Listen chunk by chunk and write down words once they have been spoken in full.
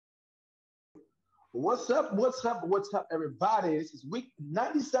What's up? What's up? What's up, everybody? This is week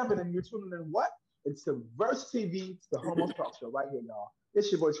 97, and you're tuning in what? It's the Verse TV, it's the Homos Talk Show right here, y'all. It's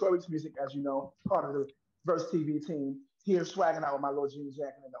your boy Troy Weeks Music, as you know, part of the Verse TV team. Here swagging out with my little jeans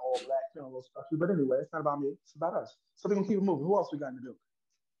jacket and the all black, feeling a little stuffy. But anyway, it's not about me, it's about us. So we're gonna keep it moving. Who else we got in the building?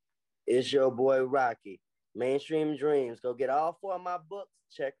 It's your boy Rocky. Mainstream Dreams. Go get all four of my books.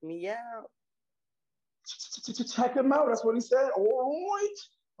 Check me out. Check him out. That's what he said. All right.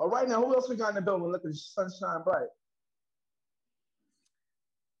 All right, now who else we got in the building looking sunshine bright?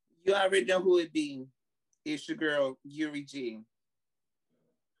 You already know who it be. It's your girl, Yuri G.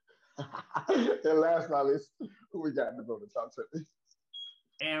 And last but not least, who we got in the building? Talk to me.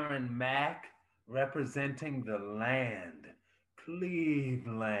 Aaron Mack representing the land,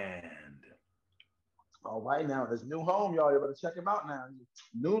 Cleveland. All right, now his new home, y'all. You better check him out now.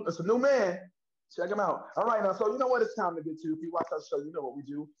 It's a new man. Check him out. All right, now. So you know what it's time to get to. If you watch our show, you know what we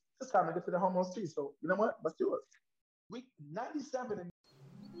do. It's time to get to the homos tea. So you know what? Let's do it. Week 97.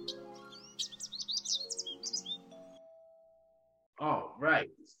 All right.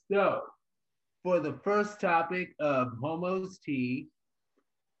 So for the first topic of Homos Tea,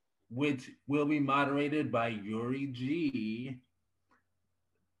 which will be moderated by Yuri G,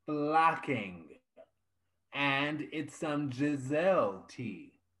 flocking. And it's some Giselle tea.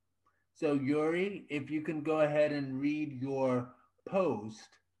 So Yuri, if you can go ahead and read your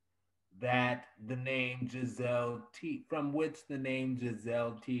post that the name Giselle tea, from which the name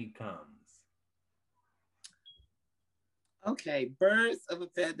Giselle tea comes. Okay, birds of a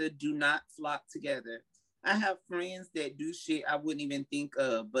feather do not flock together. I have friends that do shit I wouldn't even think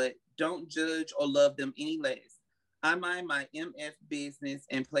of, but don't judge or love them any less. I mind my MF business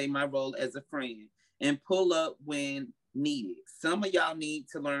and play my role as a friend and pull up when needed. Some of y'all need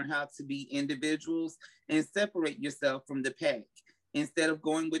to learn how to be individuals and separate yourself from the pack instead of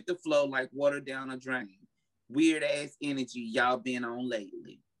going with the flow like water down a drain. Weird ass energy y'all been on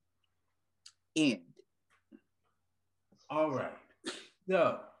lately. End. All right.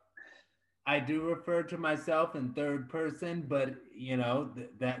 So I do refer to myself in third person, but you know,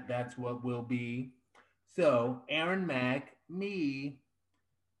 that's what will be. So Aaron Mack, me,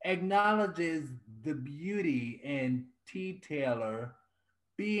 acknowledges the beauty in T. Taylor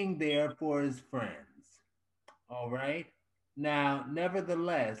being there for his friends. All right. Now,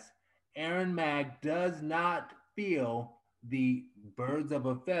 nevertheless, Aaron Mack does not feel the birds of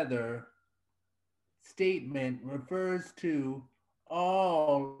a feather statement refers to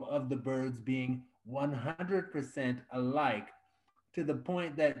all of the birds being 100% alike to the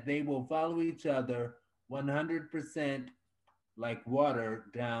point that they will follow each other 100% like water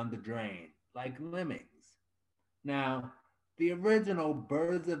down the drain, like lemmings. Now, the original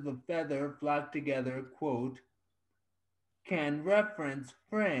birds of a feather flock together quote can reference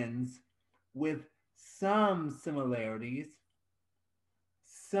friends with some similarities,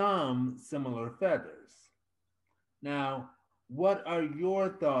 some similar feathers. Now, what are your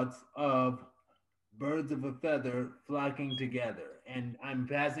thoughts of birds of a feather flocking together? And I'm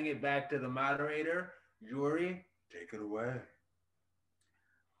passing it back to the moderator. Yuri, take it away.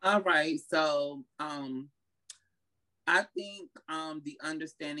 All right, so I think the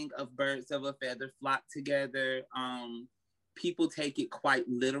understanding of birds of a feather flock together, people take it quite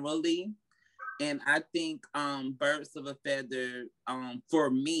literally. And I think birds of a feather, for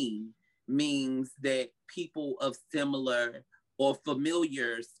me, means that people of similar or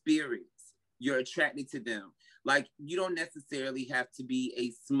familiar spirits, you're attracted to them. Like, you don't necessarily have to be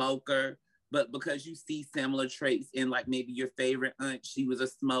a smoker, but because you see similar traits in, like, maybe your favorite aunt, she was a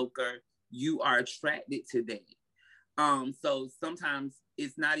smoker, you are attracted to that. So sometimes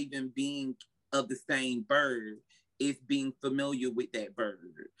it's not even being of the same bird, it's being familiar with that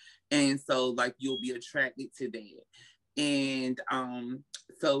bird. And so like you'll be attracted to that. And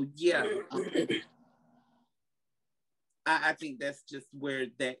so yeah, I think that's just where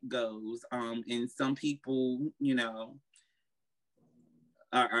that goes. And some people, you know,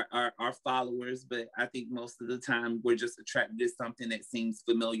 are followers, but I think most of the time we're just attracted to something that seems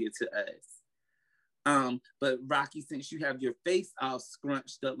familiar to us. But Rocky, since you have your face all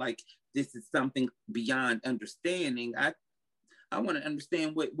scrunched up, like this is something beyond understanding, I want to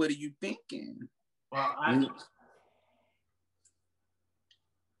understand what are you thinking? Well,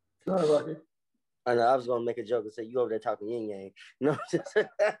 Go ahead, Rocky. I know I was gonna make a joke and say you over there talking yin yang. No,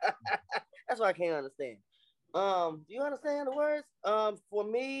 that's what I can't understand. Do you understand the words? For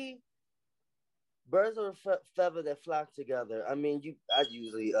me, birds of a feather that flock together. I mean, I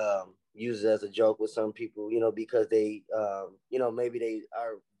usually use it as a joke with some people, you know, because they, you know, maybe they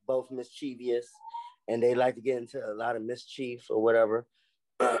are both mischievous and they like to get into a lot of mischief or whatever.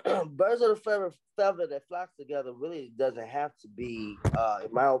 birds of a feather that flocks together really doesn't have to be,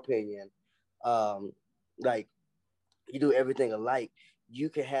 in my opinion, like you do everything alike. You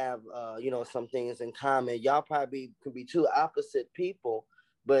can have, some things in common. Y'all probably could be two opposite people,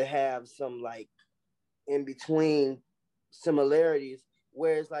 but have some like in between similarities.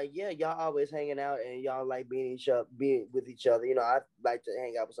 Where it's like, yeah, y'all always hanging out and y'all like being with each other. I like to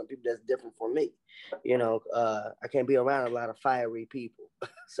hang out with some people that's different from me. I can't be around a lot of fiery people.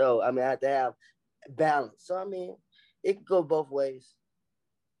 So I mean, I have to have balance. So I mean, it can go both ways.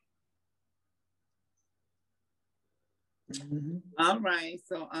 Mm-hmm. All right.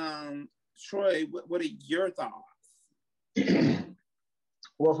 So, Troy, what are your thoughts?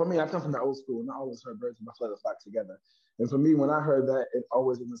 Well, for me, I come from the old school, and I always heard birds of a feather flock together. And for me, when I heard that, it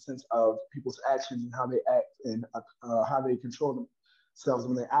always in the sense of people's actions and how they act and how they control themselves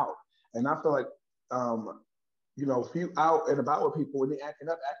when they're out. And I feel like, if you out and about with people and they acting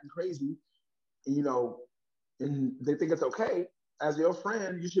up, acting crazy, and they think it's okay, as your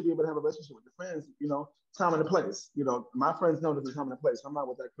friend, you should be able to have a relationship with your friends, time and a place. My friends know there's a time and a place. I'm not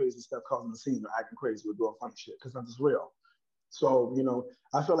with that crazy stuff causing a scene or acting crazy or doing funny shit because I'm just real. So,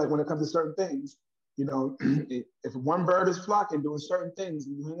 I feel like when it comes to certain things, if one bird is flocking, doing certain things,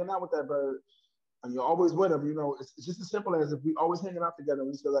 and you're hanging out with that bird, and you're always with them, it's just as simple as if we always hanging out together.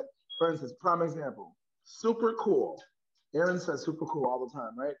 We say, like, for instance, prime example, super cool. Aaron says super cool all the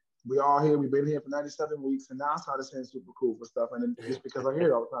time, right? We all here, we've been here for 97 weeks, and now I started saying super cool for stuff, and just because I hear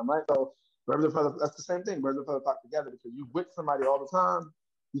it all the time, right? So, birds of feather, that's the same thing. Birds of feather flock together because you with somebody all the time,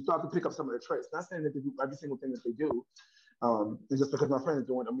 you start to pick up some of their traits. Not saying that they do every single thing that they do, and just because my friend is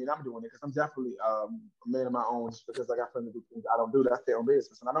doing it, I'm doing it because I'm definitely a man of my own. Just because I got friends that do things I don't do, that's their own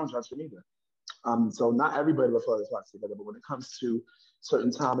business, and I don't judge them either. So not everybody will flow flocks together, but when it comes to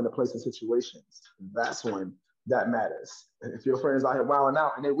certain time and a place and situations, that's when that matters. If your friends out here wilding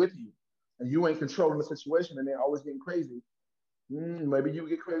out and they're with you, and you ain't controlling the situation, and they're always getting crazy, maybe you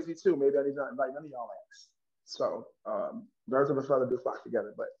get crazy too. Maybe I need to invite none of y'all ass. So birds of a feather do flock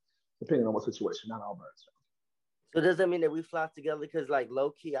together, but depending on what situation, not all birds. So does that mean that we flock together? Because like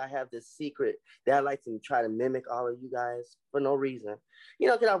low key, I have this secret that I like to try to mimic all of you guys for no reason.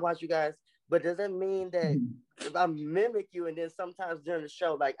 Because I watch you guys. But does that mean that if I mimic you and then sometimes during the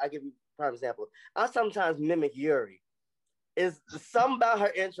show, like I give you a prime example, I sometimes mimic Yuri. It's something about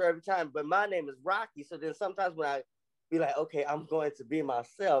her intro every time, but my name is Rocky. So then sometimes when I be like, okay, I'm going to be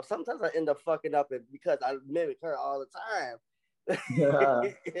myself, sometimes I end up fucking up it because I mimic her all the time. Yeah.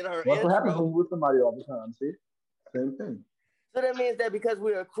 That's what happens when we're with somebody all the time, see? Same thing. So that means that because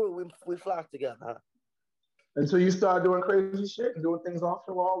we're a crew, we flock together, huh? Until you start doing crazy shit and doing things off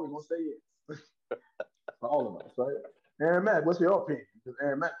the wall, we're going to say yes. For all of us, right? Aaron Mack, what's your opinion? Because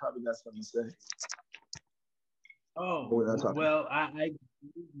Aaron Mack probably got something to say. Oh, well, I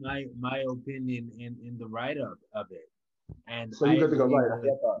my opinion in the write-up of it. And so you got to go right.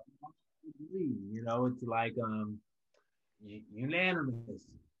 It's like unanimous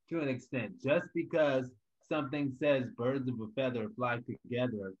to an extent. Just because something says birds of a feather flock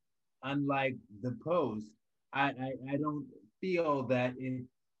together, unlike the post, I don't feel that if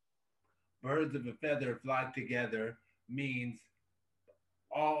birds of a feather flock together means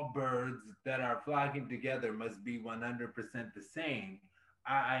all birds that are flocking together must be 100% the same.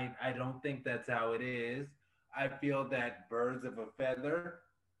 I don't think that's how it is. I feel that birds of a feather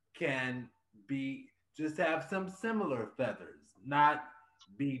can be just have some similar feathers, not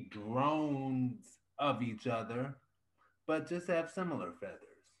be drones of each other, but just have similar feathers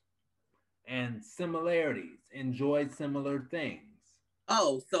and similarities, enjoy similar things.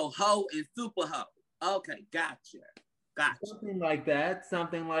 Oh, so ho and super ho. Okay, gotcha. Something like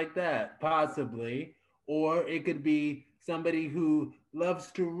that, possibly. Or it could be somebody who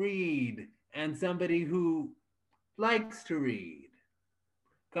loves to read and somebody who likes to read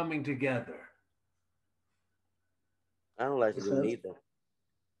coming together. I don't like to do neither.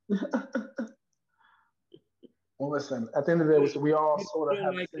 Well, listen, at the end of the day, we all sort of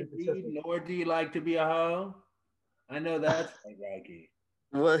have like the same read, nor do you like to be a hoe? I know that's Rocky.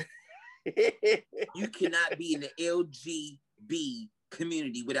 What? You cannot be in the LGB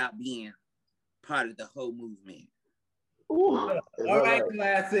community without being part of the whole movement. Ooh, all right,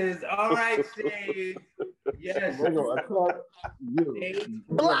 classes. All right, Steve. Yes. We're going to attack you.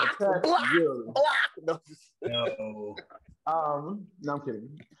 Block. No. No, I'm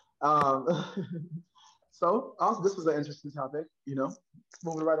kidding. So, also, this was an interesting topic,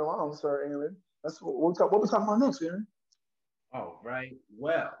 moving right along, Sir Aaron. That's what we're talking about next, Aaron. Oh, right.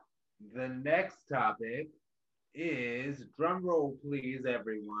 Well, the next topic is, drum roll, please,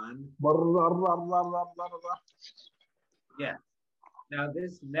 everyone. Yeah. Now,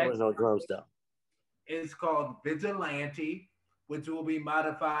 this I was next no drums though. is called Vigilante, which will be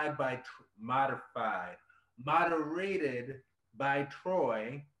moderated by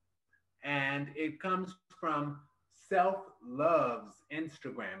Troy, and it comes from Self Love's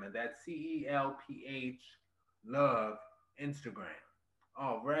Instagram, and that's CELPH Love Instagram.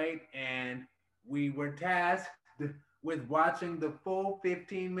 All right, and we were tasked with watching the full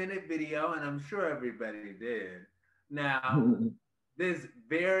 15-minute video, and I'm sure everybody did. Now, this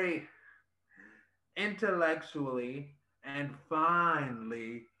very intellectually and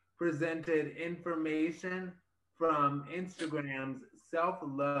finely presented information from Instagram's self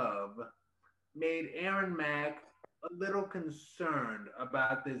love made Aaron Mack a little concerned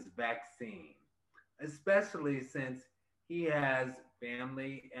about this vaccine, especially since he has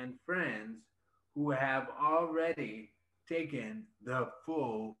family and friends who have already taken the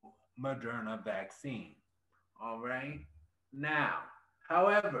full Moderna vaccine. All right. Now,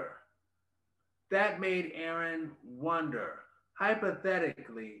 however, that made Aaron wonder,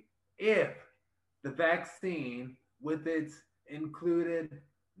 hypothetically, if the vaccine, with its included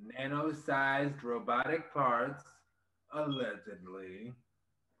nano sized robotic parts, allegedly,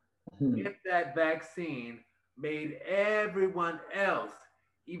 if that vaccine made everyone else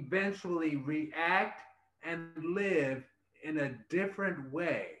eventually react and live in a different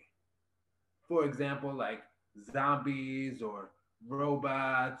way, for example, like zombies or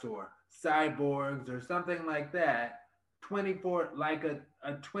robots or cyborgs or something like that, 24, like a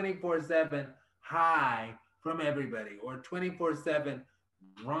 24/7 high from everybody or 24/7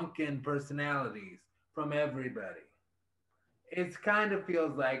 drunken personalities from everybody. It kind of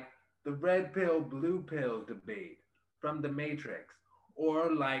feels like the red pill, blue pill debate from the Matrix,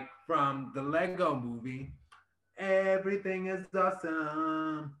 or like from the Lego movie, everything is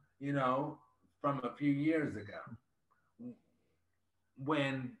awesome, from a few years ago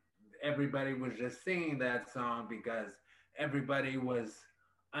when everybody was just singing that song because everybody was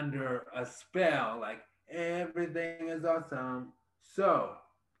under a spell, like everything is awesome. So,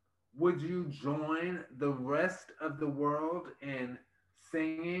 would you join the rest of the world in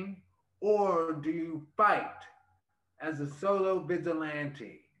singing, or do you fight as a solo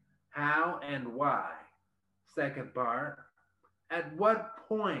vigilante? How and why? Second part, at what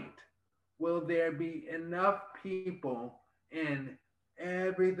point will there be enough people in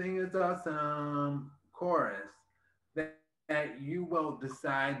everything is awesome chorus that you will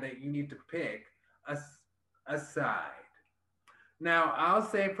decide that you need to pick a, a side? Now, I'll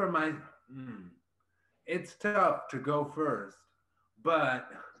say for my, it's tough to go first, but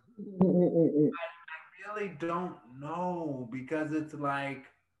I really don't know because it's like,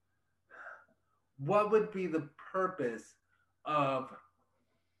 what would be the purpose of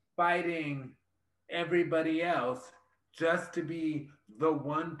fighting everybody else just to be the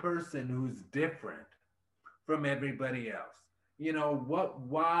one person who's different from everybody else?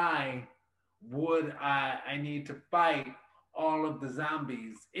 Why would I need to fight all of the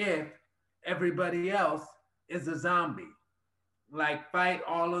zombies if everybody else is a zombie? Like, fight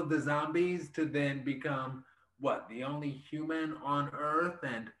all of the zombies to then become what, the only human on Earth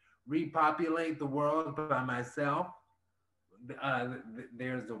and repopulate the world by myself?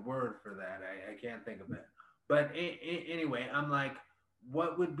 There's a word for that. I can't think of it. But anyway, I'm like,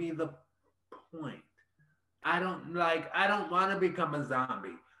 what would be the point? I don't want to become a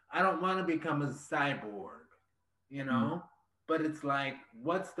zombie. I don't want to become a cyborg, you know? But it's like,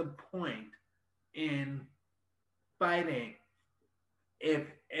 what's the point in fighting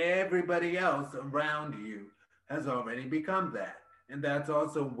if everybody else around you has already become that? And that's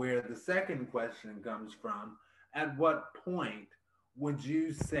also where the second question comes from. At what point would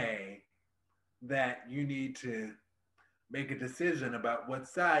you say that you need to make a decision about what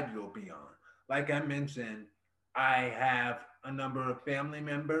side you'll be on? Like I mentioned, I have a number of family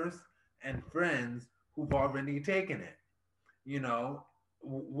members and friends who've already taken it.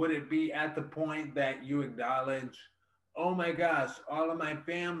 Would it be at the point that you acknowledge, oh my gosh, all of my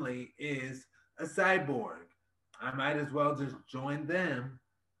family is a cyborg? I might as well just join them.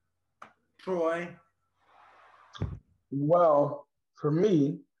 Troy? Well, for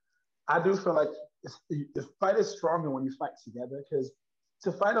me, I do feel like the fight is stronger when you fight together because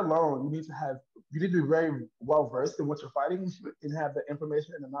to fight alone, you need to be very well versed in what you're fighting and have the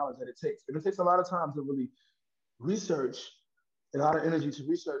information and the knowledge that it takes. And it takes a lot of time to really research, a lot of energy to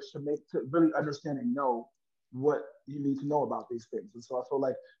research to really understand and know what you need to know about these things. And so I feel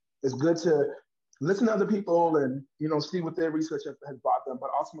like it's good to listen to other people and see what their research has brought them, but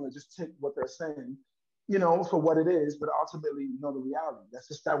ultimately just take what they're saying, for what it is, but ultimately know the reality. That's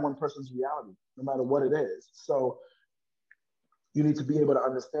just that one person's reality, no matter what it is. So you need to be able to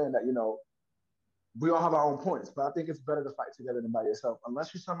understand that, we all have our own points, but I think it's better to fight together than by yourself.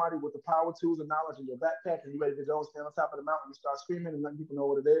 Unless you're somebody with the power tools and knowledge in your backpack and you're ready to go and stand on top of the mountain and start screaming and letting people know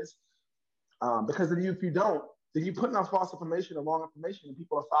what it is. Because then if you don't, then you're putting out false information or wrong information and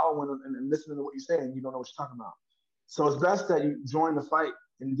people are following and listening to what you're saying. You don't know what you're talking about. So it's best that you join the fight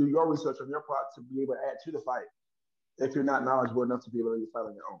and do your research on your part to be able to add to the fight if you're not knowledgeable enough to be able to fight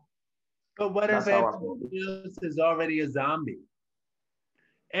on your own. But what if everybody else is already a zombie?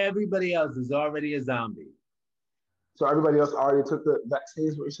 Everybody else is already a zombie. So everybody else already took the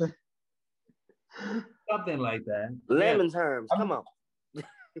vaccines, what you're saying? Something like that. Lemon terms, come on.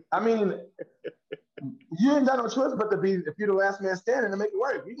 I mean, you ain't got no choice but to be, if you're the last man standing, to make it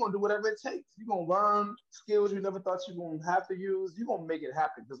work. You're going to do whatever it takes. You're going to learn skills you never thought you're going to have to use. You're going to make it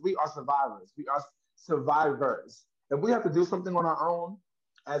happen because we are survivors. We are survivors. If we have to do something on our own,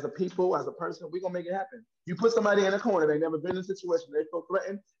 as a people, as a person, we're going to make it happen. You put somebody in a corner, they've never been in a situation, they feel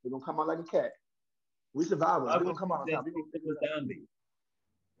threatened, they're going to come out like a cat. We survivors. We're going to come out on top. Zombie.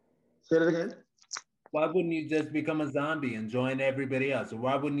 Say that again. Why wouldn't you just become a zombie and join everybody else? Or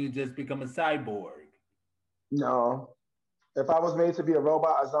why wouldn't you just become a cyborg? No. If I was made to be a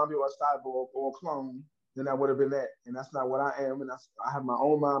robot, a zombie, or a cyborg, or a clone, then I would have been that. And that's not what I am. And I have my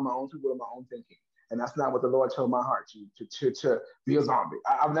own mind, my own people, and my own thinking. And that's not what the Lord told my heart to be a zombie.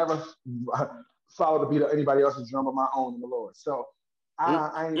 I've never followed the beat of anybody else's drum of my own in the Lord. So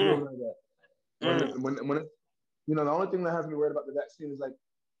I ain't doing that. When the only thing that has me worried about the vaccine is like,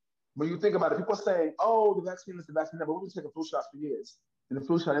 when you think about it, people are saying, oh, the vaccine is the vaccine. But we've been taking flu shots for years. And the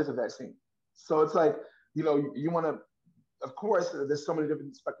flu shot is a vaccine. So it's like, you want to, of course, there's so many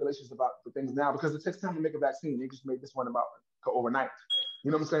different speculations about the things now because it takes time to make a vaccine. They just made this one about overnight. You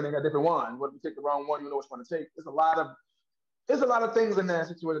know what I'm saying? They got different ones. What if you take the wrong one? You know which one to take. There's a lot of things in that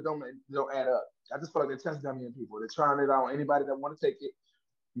situation that don't add up. I just feel like they're test dummying people. They're trying it out on anybody that want to take it.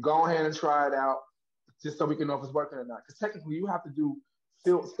 Go ahead and try it out just so we can know if it's working or not. Because technically, you have to do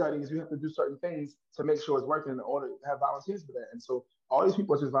field studies. You have to do certain things to make sure it's working in order to have volunteers for that. And so all these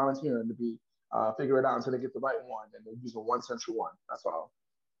people are just volunteering to be figure it out until they get the right one. And they're using one central one. That's all.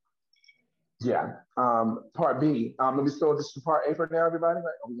 Yeah. Part B. Let me still this is part A for now, everybody.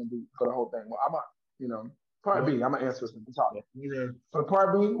 Right? Are we gonna do for the whole thing? Well, part B. I'm gonna answer this when we talk. For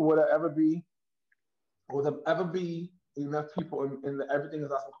part B, will there ever be enough people in the Everything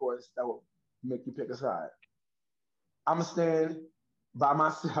Is Awesome course that will make you pick a side? I'm gonna stand by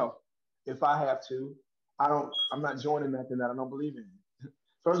myself if I have to. I'm not joining nothing that I don't believe in.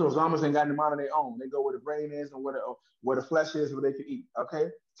 First of all, zombies ain't got any mind of their own. They go where the brain is and where the flesh is, where they can eat. Okay,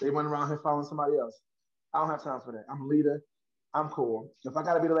 they run around here following somebody else. I don't have time for that. I'm a leader. I'm cool. If I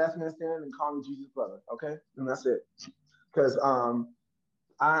gotta be the last man standing, then call me Jesus brother. Okay, and that's it. Because I'm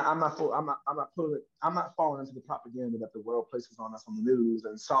not falling into the propaganda that the world places on us on the news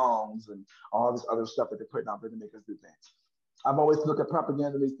and songs and all this other stuff that they're putting out there to make us do things. I've always looked at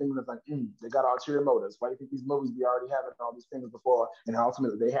propaganda, these things, and it's like, they got ulterior motives. Why do you think these movies be already having all these things before, and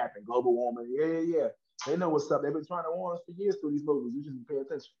ultimately they happen? Global warming, yeah. They know what's up. They've been trying to warn us for years through these movies. You just pay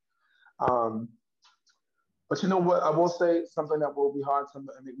attention. But you know what? I will say something that will be hard to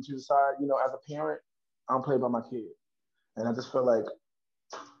make me decide. As a parent, I'm playing by my kid. And I just feel like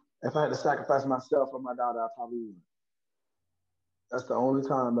if I had to sacrifice myself for my daughter, I probably would. That's the only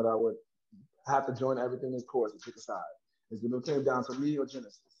time that I would have to join Everything Is course and pick a side. If it came down to me or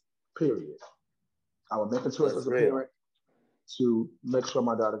Genesis, period. I would make a choice as a parent to make sure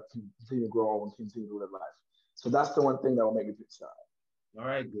my daughter can continue to grow and continue to live life. So that's the one thing that will make me pick a side. All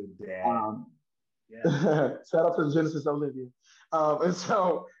right, good dad. Shout out to Genesis Olivia. And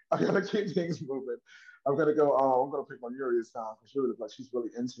so I'm gonna keep things moving. I'm gonna pick on Yuri's song because Yuri looks like she's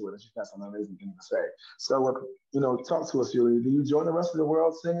really into it and she's got some amazing things to say. So talk to us, Yuri. Do you join the rest of the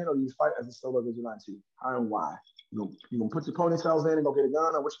world singing or do you fight as a solo vigilante? How and why? You gonna put your ponytails in and go get a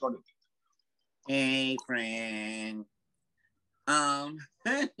gun, or what you gonna do? Hey, friend. I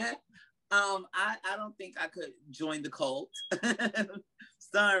don't think I could join the cult.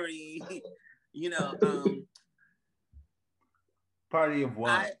 Sorry. Party of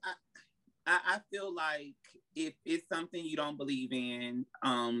what? I feel like if it's something you don't believe in,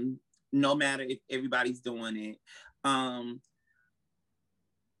 no matter if everybody's doing it, I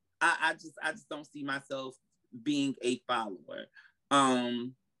just don't see myself being a follower.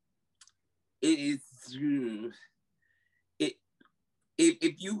 If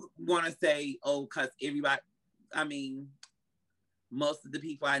you want to say, because everybody, most of the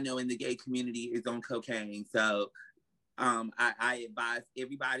people I know in the gay community is on cocaine. So I advise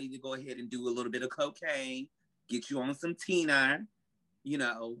everybody to go ahead and do a little bit of cocaine, get you on some Tina,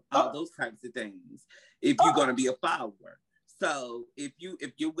 all those types of things, if you're going to be a follower. So if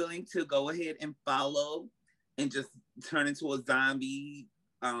you're willing to go ahead and follow and just turn into a zombie,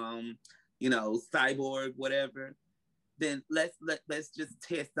 cyborg, whatever, then let's just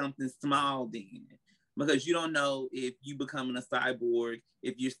test something small then. Because you don't know if you becoming a cyborg,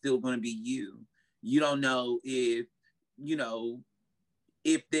 if you're still going to be you. You don't know if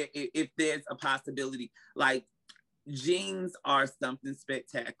there's a possibility. Like, genes are something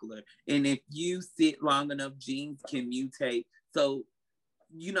spectacular, and if you sit long enough, genes can mutate. So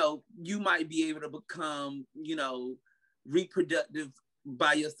you might be able to become reproductive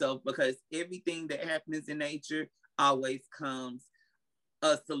by yourself, because everything that happens in nature always comes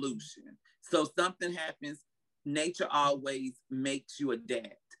a solution. So something happens, nature always makes you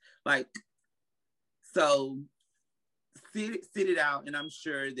adapt. Like, so sit it out, and I'm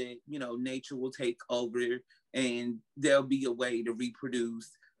sure that nature will take over, and there'll be a way to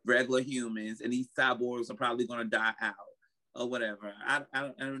reproduce regular humans, and these cyborgs are probably going to die out or whatever. I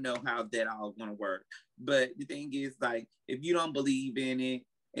don't know how that all going to work, but the thing is, like, if you don't believe in it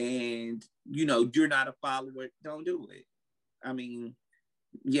and you're not a follower, don't do it. I mean,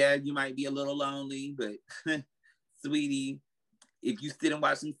 yeah, you might be a little lonely, but sweetie, if you sit and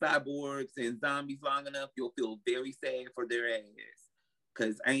watch some cyborgs and zombies long enough, you'll feel very sad for their ass.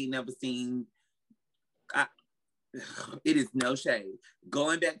 Because I ain't never seen, it is no shade.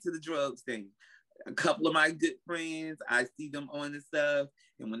 Going back to the drugs thing, a couple of my good friends, I see them on the stuff,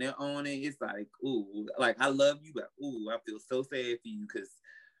 and when they're on it, it's like, ooh, like, I love you, but ooh, I feel so sad for you, because,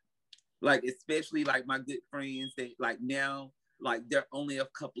 like, especially, like, my good friends that, like, now, like, they're only a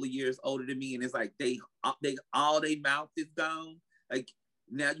couple of years older than me, and it's like they all their mouth is gone. Like,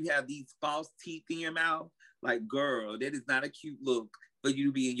 now you have these false teeth in your mouth. Like, girl, that is not a cute look for you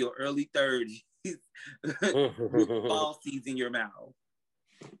to be in your early 30s with falsies in your mouth.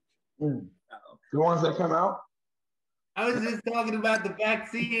 The ones that come out? I was just talking about the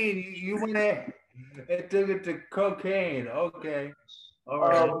vaccine. You went ahead and took it to cocaine. Okay. All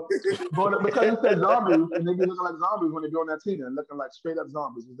right. But because you said zombies, and they be looking like zombies when they go on that TV and looking like straight up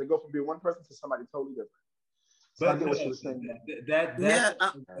zombies. They go from being one person to somebody totally different. So I get what you were saying.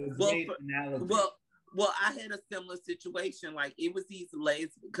 Well, I had a similar situation. Like, it was these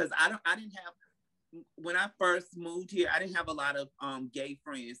lesbians, because I didn't have, when I first moved here, I didn't have a lot of gay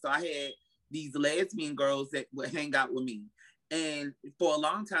friends. So I had these lesbian girls that would hang out with me, and for a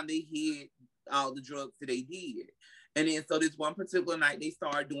long time they hid all the drugs that they did. And then so this one particular night they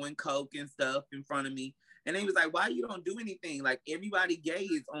started doing coke and stuff in front of me, and they was like, "Why you don't do anything? Like, everybody gay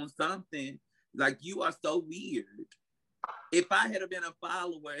is on something. Like, you are so weird." If I had been a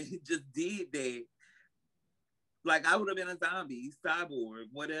follower and just did that, like, I would have been a zombie, cyborg,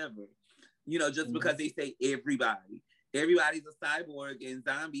 whatever. Just because they say everybody's a cyborg and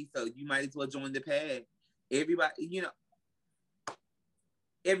zombie, so you might as well join the pad.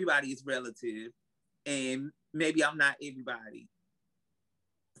 Everybody is relative, and maybe I'm not everybody.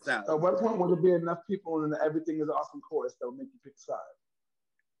 So at what point would there be enough people in the Everything is Awesome chorus that will make you pick a side?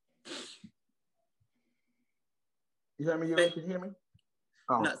 You hear me? You can hear me?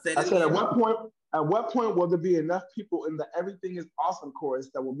 Oh. No, I said, at what point will there be enough people in the Everything is Awesome chorus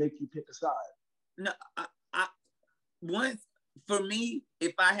that will make you pick a side? No, once, for me,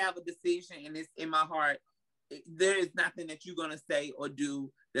 if I have a decision and it's in my heart, there is nothing that you're gonna say or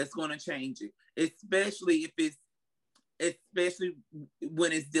do that's gonna change it. Especially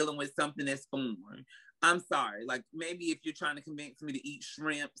when it's dealing with something that's foreign. I'm sorry. Like, maybe if you're trying to convince me to eat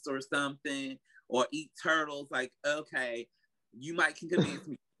shrimps or something, or eat turtles, like, okay, you might can convince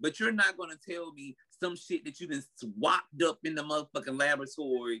me, but you're not gonna tell me some shit that you been swapped up in the motherfucking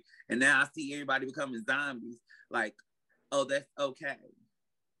laboratory, and now I see everybody becoming zombies. Like, oh, that's okay.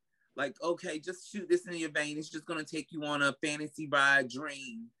 Like, okay, just shoot this in your vein. It's just gonna take you on a fantasy ride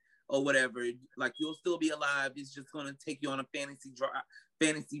dream or whatever. Like, you'll still be alive. It's just gonna take you on a fantasy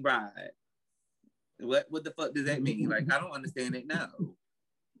ride. What the fuck does that mean? Like, I don't understand it now.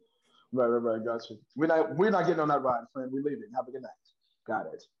 Right. Got you. We're not getting on that ride, friend. We're leaving. Have a good night. Got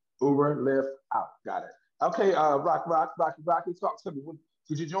it. Uber, Lyft, out. Got it. Okay, Rocky, talk to me.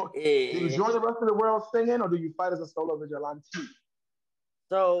 Did you join the rest of the world singing, or do you fight as a solo vigilante?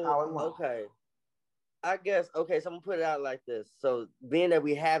 So, okay. I guess, okay, so I'm gonna put it out like this. So, being that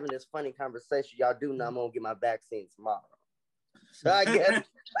we're having this funny conversation, y'all do know I'm gonna get my vaccine tomorrow. So I guess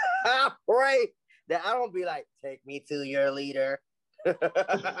I pray that I don't be like, take me to your leader.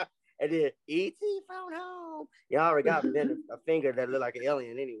 And then E.T. phone home. Y'all already got a finger that look like an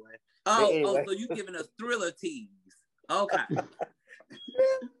alien anyway. Oh, so you giving us Thriller tease. Okay.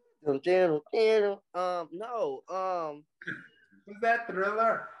 No. Was that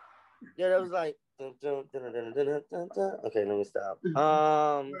Thriller? Yeah, that was like Okay, let me stop. Right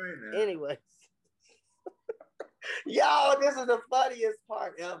now. Anyways, yo, this is the funniest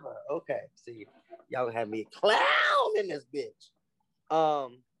part ever. Okay, see, y'all have me clown in this bitch.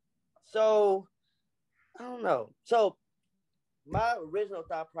 So I don't know. So my original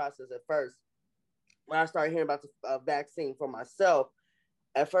thought process at first, when I started hearing about the vaccine for myself,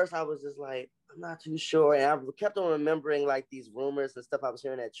 at first I was just like, I'm not too sure. And I kept on remembering like these rumors and stuff I was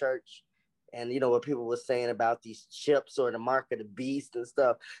hearing at church. And what people were saying about these chips or the mark of the beast and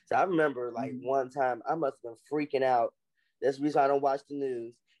stuff. So I remember like one time I must have been freaking out. That's the reason I don't watch the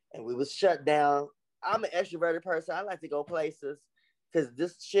news. And we was shut down. I'm an extroverted person. I like to go places because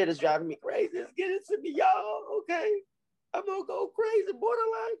this shit is driving me crazy. It's getting to me, y'all. Okay. I'm gonna go crazy,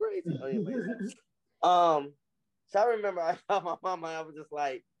 borderline crazy. Anyways, so I remember I called my mama. I was just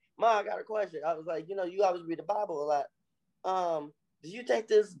like, "Mom, I got a question." I was like, you always read the Bible a lot. Do you think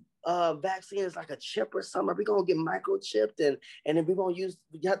this vaccine is like a chip or something? Are we gonna get microchipped and then we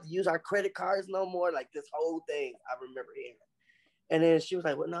have to use our credit cards no more? Like this whole thing. I remember hearing. And then she was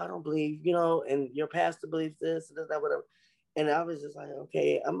like, "Well, no, I don't believe, and your pastor believes this and that, whatever." And I was just like,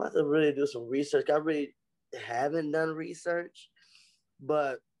 "Okay, I'm about to really do some research." I really haven't done research,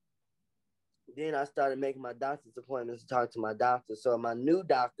 but then I started making my doctor's appointments to talk to my doctor. So my new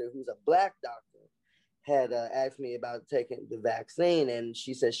doctor, who's a black doctor, had asked me about taking the vaccine, and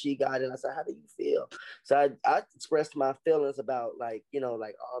she said she got it. I said, "How do you feel?" So I expressed my feelings about like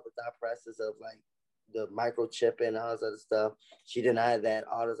like all the thought process of like the microchip and all this other stuff. She denied that,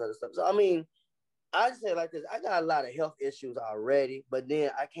 all this other stuff. So I mean, I just say it like this: I got a lot of health issues already, but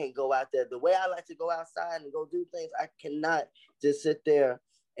then I can't go out there the way I like to go outside and go do things. I cannot just sit there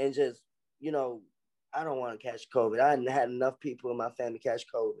and just you know. I don't want to catch COVID. I had enough people in my family catch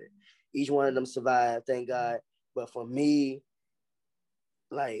COVID. Each one of them survived, thank God. But for me,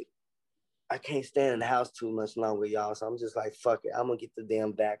 like, I can't stand in the house too much longer, y'all. So I'm just like, fuck it. I'm gonna get the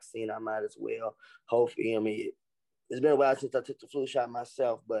damn vaccine. I might as well. Hopefully, I mean, it's been a while since I took the flu shot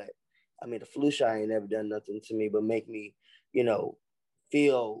myself, but I mean, the flu shot ain't never done nothing to me but make me, you know,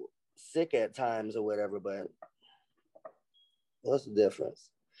 feel sick at times or whatever. But what's the difference?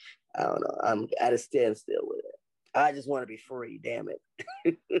 I don't know. I'm at a standstill with it. I just want to be free. Damn it.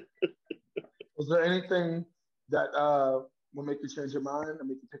 Was there anything that will make you change your mind and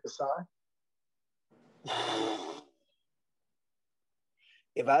make you pick a side?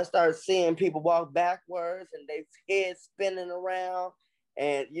 If I start seeing people walk backwards and their heads spinning around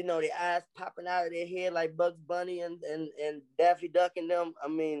and their eyes popping out of their head like Bugs Bunny and Daffy Duck and them, I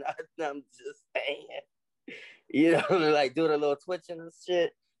mean, I'm just saying, like doing a little twitching and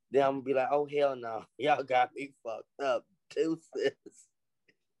shit, then I'm gonna be like, oh hell no, y'all got me fucked up. Deuces.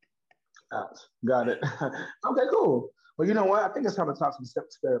 Out. Got it. Okay, cool. Well, you know what? I think it's time to talk some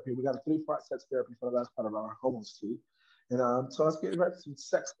sex therapy. We got a three-part sex therapy for the last part of our hormones tea. And so let's get right to some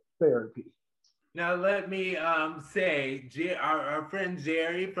sex therapy. Now let me say, our friend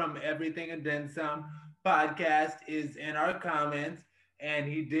Jerry from Everything and Then Some podcast is in our comments, and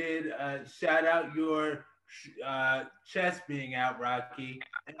he did shout out your chest being out, Rocky,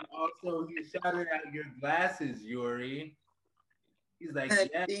 and also he shouted out your glasses, Yuri. He's like,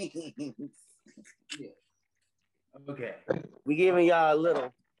 yeah, yeah. Okay. We giving y'all a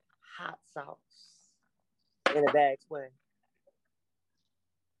little hot sauce in a bag way.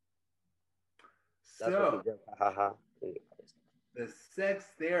 That's what we So do. Ha ha. the sex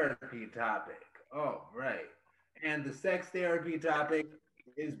therapy topic. Oh, right. And the sex therapy topic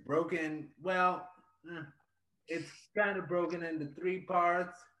is broken. Well, it's kind of broken into three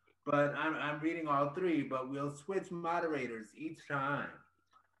parts, but I'm reading all three, but we'll switch moderators each time.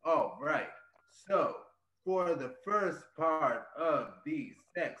 Oh, right. So, for the first part of the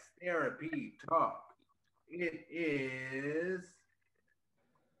sex therapy talk, it is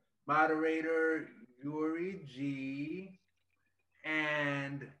moderator Yuri G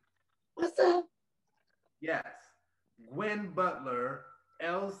and What's up? yes, Gwen Butler,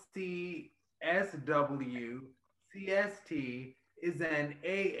 LCSW, CST, is an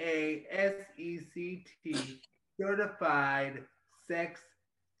AASECT certified sex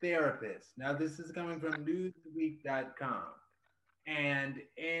therapist. Now, this is coming from Newsweek.com. And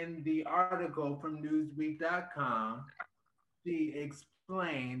in the article from Newsweek.com, she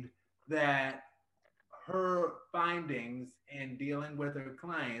explained that her findings in dealing with her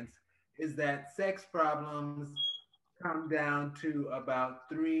clients is that sex problems come down to about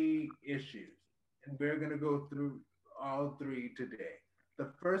three issues. And we're going to go through all three today.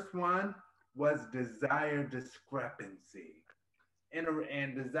 The first one was desire discrepancy. And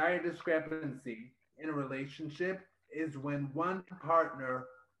desire discrepancy in a relationship is when one partner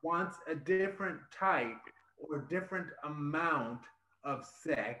wants a different type or different amount of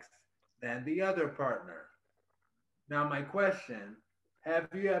sex than the other partner. Now, my question, have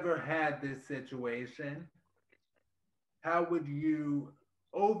you ever had this situation? How would you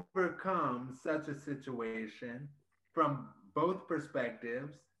overcome such a situation from both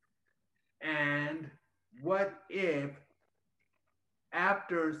perspectives? And what if,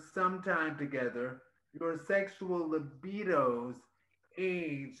 after some time together, your sexual libidos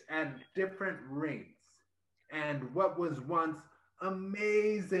age at different rates? And what was once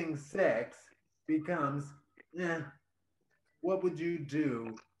amazing sex becomes, eh, what would you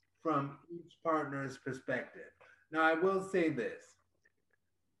do from each partner's perspective? Now, I will say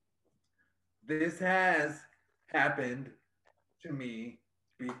this has happened to me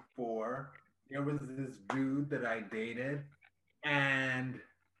before. There was this dude that I dated, and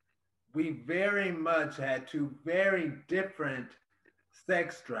we very much had two very different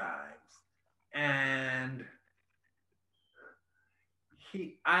sex drives. And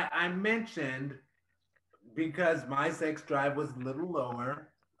I mentioned, because my sex drive was a little lower,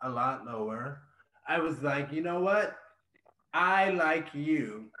 a lot lower, I was like, you know what? I like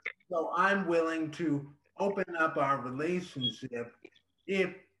you, so I'm willing to open up our relationship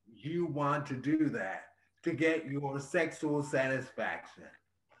if you want to do that to get your sexual satisfaction.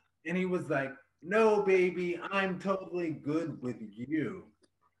 And he was like, no, baby, I'm totally good with you.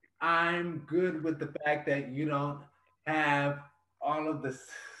 I'm good with the fact that you don't have all of the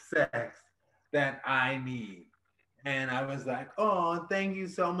sex that I need. And I was like, oh, thank you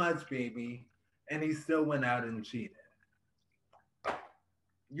so much, baby. And he still went out and cheated.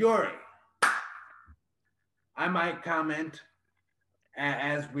 Yuri, I might comment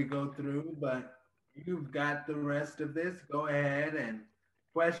as we go through, but you've got the rest of this. Go ahead. And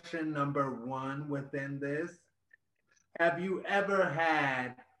question number one within this, have you ever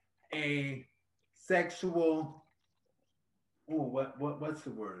had a sexual, what's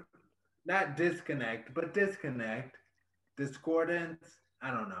the word? Not disconnect, but disconnect, discordance,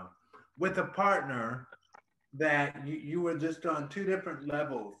 I don't know, with a partner that you were just on two different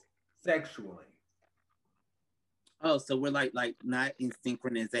levels sexually? Oh, so we're like not in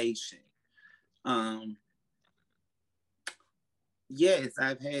synchronization. Um, yes,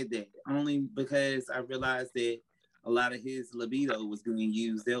 I've had that only because I realized that a lot of his libido was being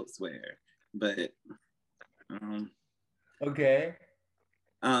used elsewhere. But okay.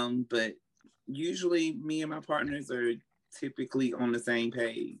 But usually me and my partners are typically on the same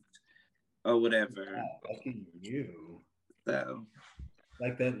page or whatever. Lucky you. So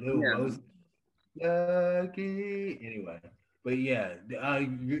like that little Moses. Lucky. Anyway, but yeah,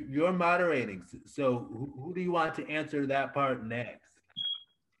 you're moderating. So who do you want to answer that part next?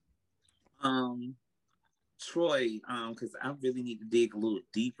 Troy, because I really need to dig a little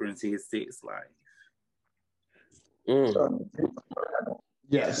deeper into his sex life.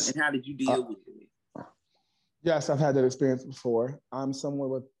 Yes. And how did you deal with it? Yes, I've had that experience before. I'm someone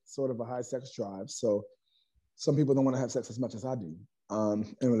with sort of a high sex drive. So some people don't want to have sex as much as I do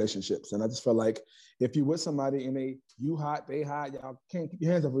in relationships. And I just feel like if you're with somebody and you hot, they hot, y'all can't keep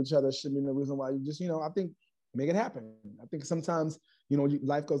your hands up with each other, should be no reason why you just, I think make it happen. I think sometimes,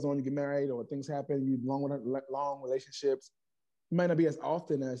 life goes on, you get married or things happen, you long relationships. It might not be as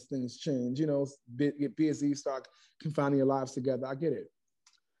often as things change, get busy, start confining your lives together. I get it.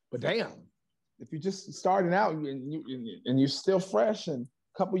 But damn, if you're just starting out and you're still fresh and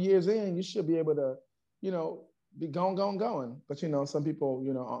a couple years in, you should be able to, be going. But some people,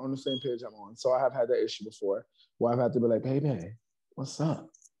 are on the same page I'm on. So I have had that issue before where I've had to be like, baby, what's up?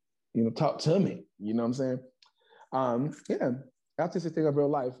 Talk to me. You know what I'm saying? Yeah, that's just a thing of real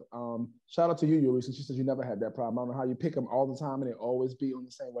life. Shout out to you, Yuri, since you said you never had that problem. I don't know how you pick them all the time and they always be on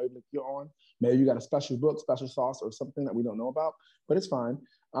the same wavelength you're on. Maybe you got a special book, special sauce, or something that we don't know about, but it's fine.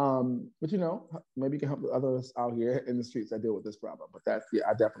 But maybe you can help others out here in the streets that deal with this problem. But I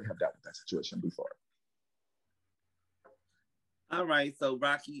definitely have dealt with that situation before. All right, so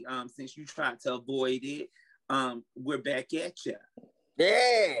Rocky, since you tried to avoid it, we're back at you.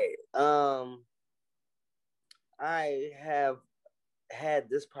 Yeah. I have had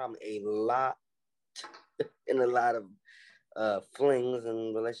this problem a lot in a lot of flings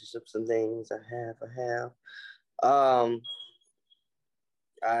and relationships and things.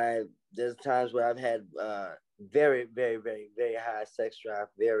 There's times where I've had very, very, very, very high sex drive,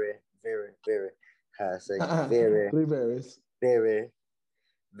 very, very, very high sex, very, three varies. Very,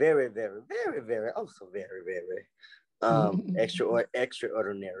 very, very, very, very, oh so very, very,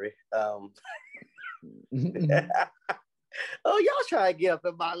 extraordinary. Oh, y'all trying to get up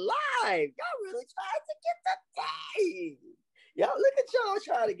in my life. Y'all really trying to get the day. Y'all look at y'all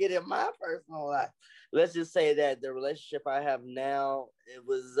trying to get in my personal life. Let's just say that the relationship I have now,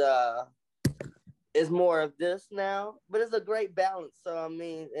 it's more of this now, but it's a great balance. So I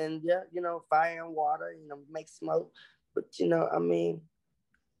mean, and yeah, fire and water, make smoke. But y'all know.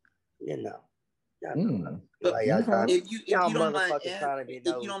 Like y'all trying, if you don't mind trying to be if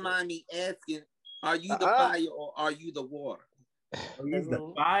you don't mind me asking, are you the fire or are you the water? Oh, he's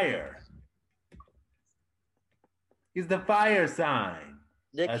the fire. He's the fire sign.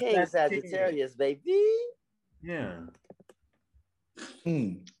 The King Sagittarius, baby. Yeah.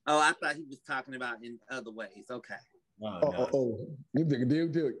 Oh, I thought he was talking about in other ways. Okay. You think deal.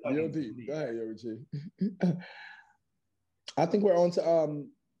 Go ahead, Yogi. I think we're on to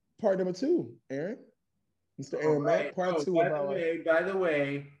part number 2, Aaron. Mr. Aaron Mack, part 2 By the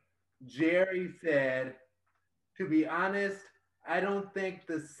way, Jerry said, to be honest, I don't think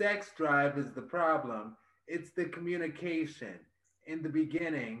the sex drive is the problem. It's the communication. In the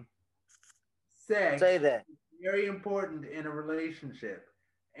beginning, sex is very important in a relationship.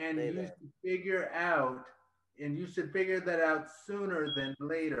 And you should figure that out sooner than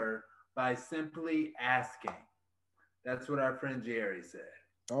later by simply asking. That's what our friend Jerry said.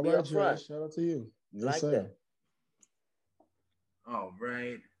 All right, Jerry, shout out to you. Yes, sir. That. All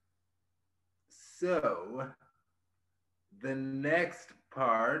right. So, the next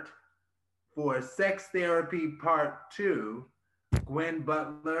part for Sex Therapy Part 2, Gwen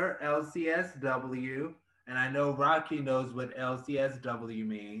Butler, LCSW, and I know Rocky knows what LCSW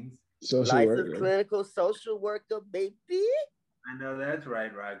means. Licensed clinical social worker, baby. I know that's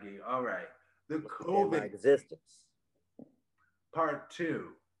right, Rocky. All right. The COVID existence. Part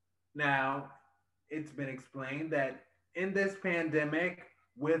 2. Now, it's been explained that in this pandemic,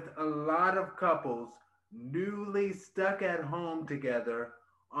 with a lot of couples newly stuck at home together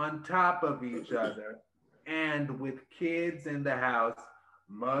on top of each other and with kids in the house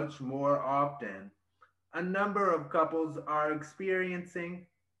much more often, a number of couples are experiencing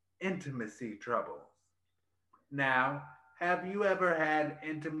intimacy troubles. Now, have you ever had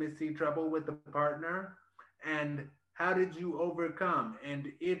intimacy trouble with a partner? And how did you overcome?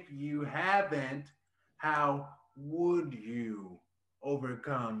 And if you haven't, how would you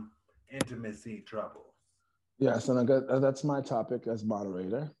overcome intimacy troubles? Yes, and that's my topic as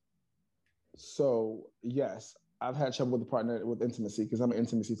moderator. So, yes, I've had trouble with a partner with intimacy because I'm an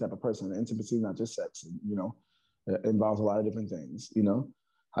intimacy type of person. Intimacy is not just sex, it involves a lot of different things,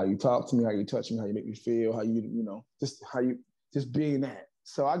 how you talk to me, how you touch me, how you make me feel, how just being that.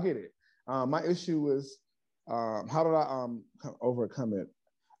 So I get it. My issue is, how did I overcome it?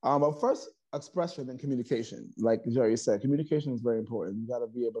 But first, expression and communication. Like Jerry said, communication is very important. You got to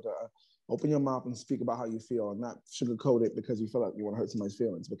be able to open your mouth and speak about how you feel and not sugarcoat it because you feel like you want to hurt somebody's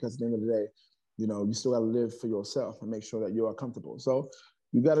feelings. Because at the end of the day, you still got to live for yourself and make sure that you are comfortable. So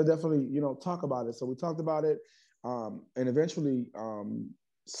you got to definitely, talk about it. So we talked about it, and eventually,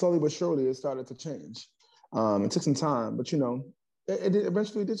 slowly but surely, it started to change. It took some time, but it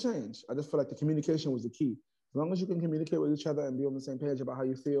eventually did change. I just feel like the communication was the key. As long as you can communicate with each other and be on the same page about how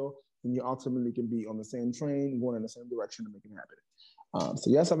you feel, then you ultimately can be on the same train, going in the same direction and making it happen. So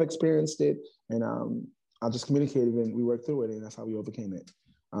yes, I've experienced it, and I just communicated and we worked through it, and that's how we overcame it.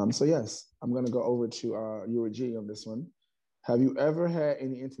 So yes, I'm gonna go over to Yuri G on this one. Have you ever had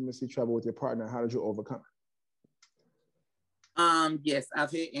any intimacy trouble with your partner? How did you overcome it? Yes,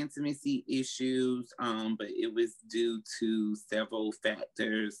 I've had intimacy issues, but it was due to several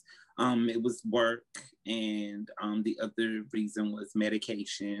factors. It was work, and the other reason was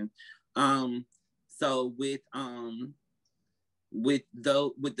medication. So with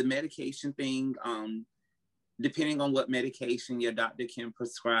the medication thing, depending on what medication, your doctor can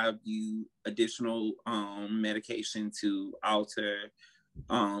prescribe you additional medication to alter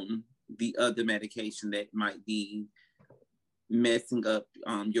the other medication that might be messing up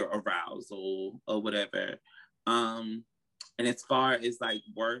your arousal or whatever. And as far as like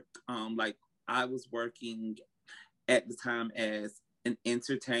work, like I was working at the time as an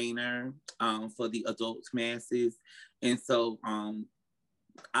entertainer for the adult masses. And so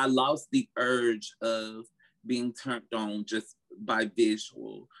I lost the urge of being turned on just by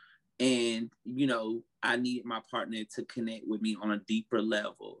visual. And, I needed my partner to connect with me on a deeper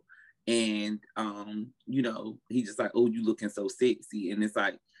level. And, he just like, oh, you looking so sexy. And it's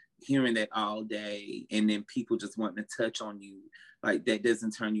like hearing that all day. And then people just wanting to touch on you. Like that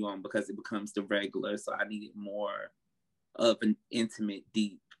doesn't turn you on because it becomes the regular. So I needed more of an intimate,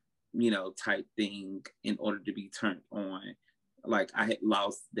 deep, type thing in order to be turned on. Like I had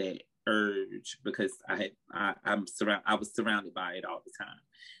lost that urge because I was surrounded by it all the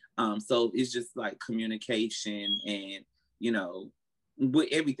time. So it's just like communication and you know, with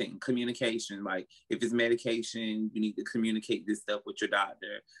everything, communication. Like if it's medication, you need to communicate this stuff with your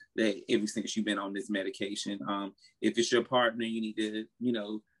doctor that ever since you've been on this medication. If it's your partner, you need to, you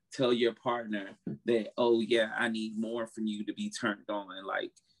know, tell your partner that, oh yeah, I need more from you to be turned on.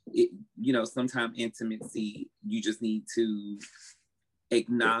 Like it, you know, sometimes intimacy, you just need to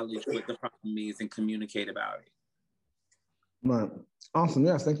acknowledge what the problem is and communicate about it. Right. Awesome.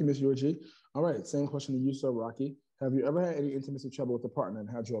 Yes. Thank you, Miss Georgie. All right. Same question to you, Sir Rocky. Have you ever had any intimacy trouble with a partner, and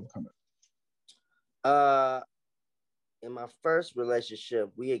how'd you overcome it? In my first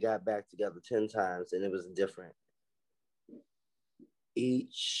relationship, we had got back together 10 times, and it was different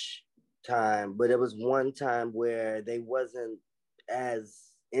each time. But it was one time where they wasn't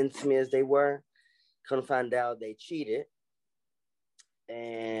as intimate as they were. Couldn't find out they cheated.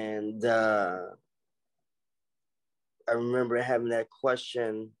 And I remember having that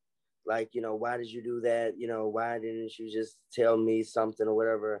question, like, you know, why did you do that? You know, why didn't you just tell me something or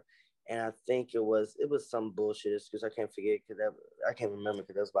whatever? And I think it was some bullshit because I can't forget, because I can't remember,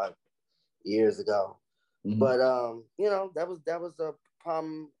 because that was about years ago. Mm-hmm. But you know, that was a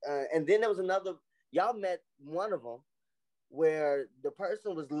problem. And then there was another. Y'all met one of them where the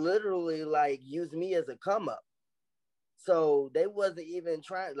person was literally like using me as a come up. So they wasn't even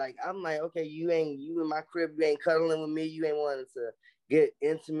trying. Like, I'm like, okay, you in my crib, you ain't cuddling with me, you ain't wanting to get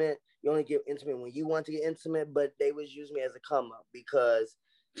intimate. You only get intimate when you want to get intimate. But they was using me as a come up because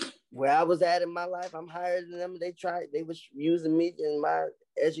where I was at in my life, I'm higher than them. They was using me and my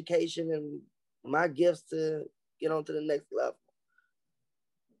education and my gifts to get on to the next level.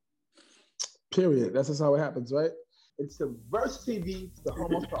 Period. That's just how it happens, right? It's the Verse TV, the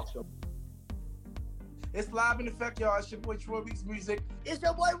Homo Talk Show. It's live in effect, y'all. It's your boy Troy Beats Music. It's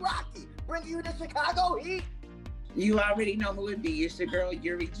your boy Rocky, bringing you the Chicago Heat. You already know who it be. It's your girl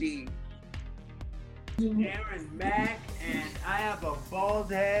Yuri G. Aaron Mack, and I have a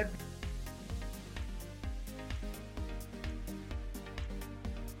bald head.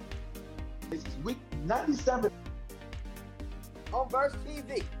 This is week 97 on Verse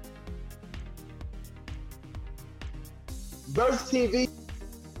TV. Verse TV.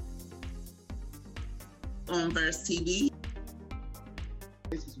 On Verse TV.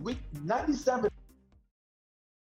 This is week 97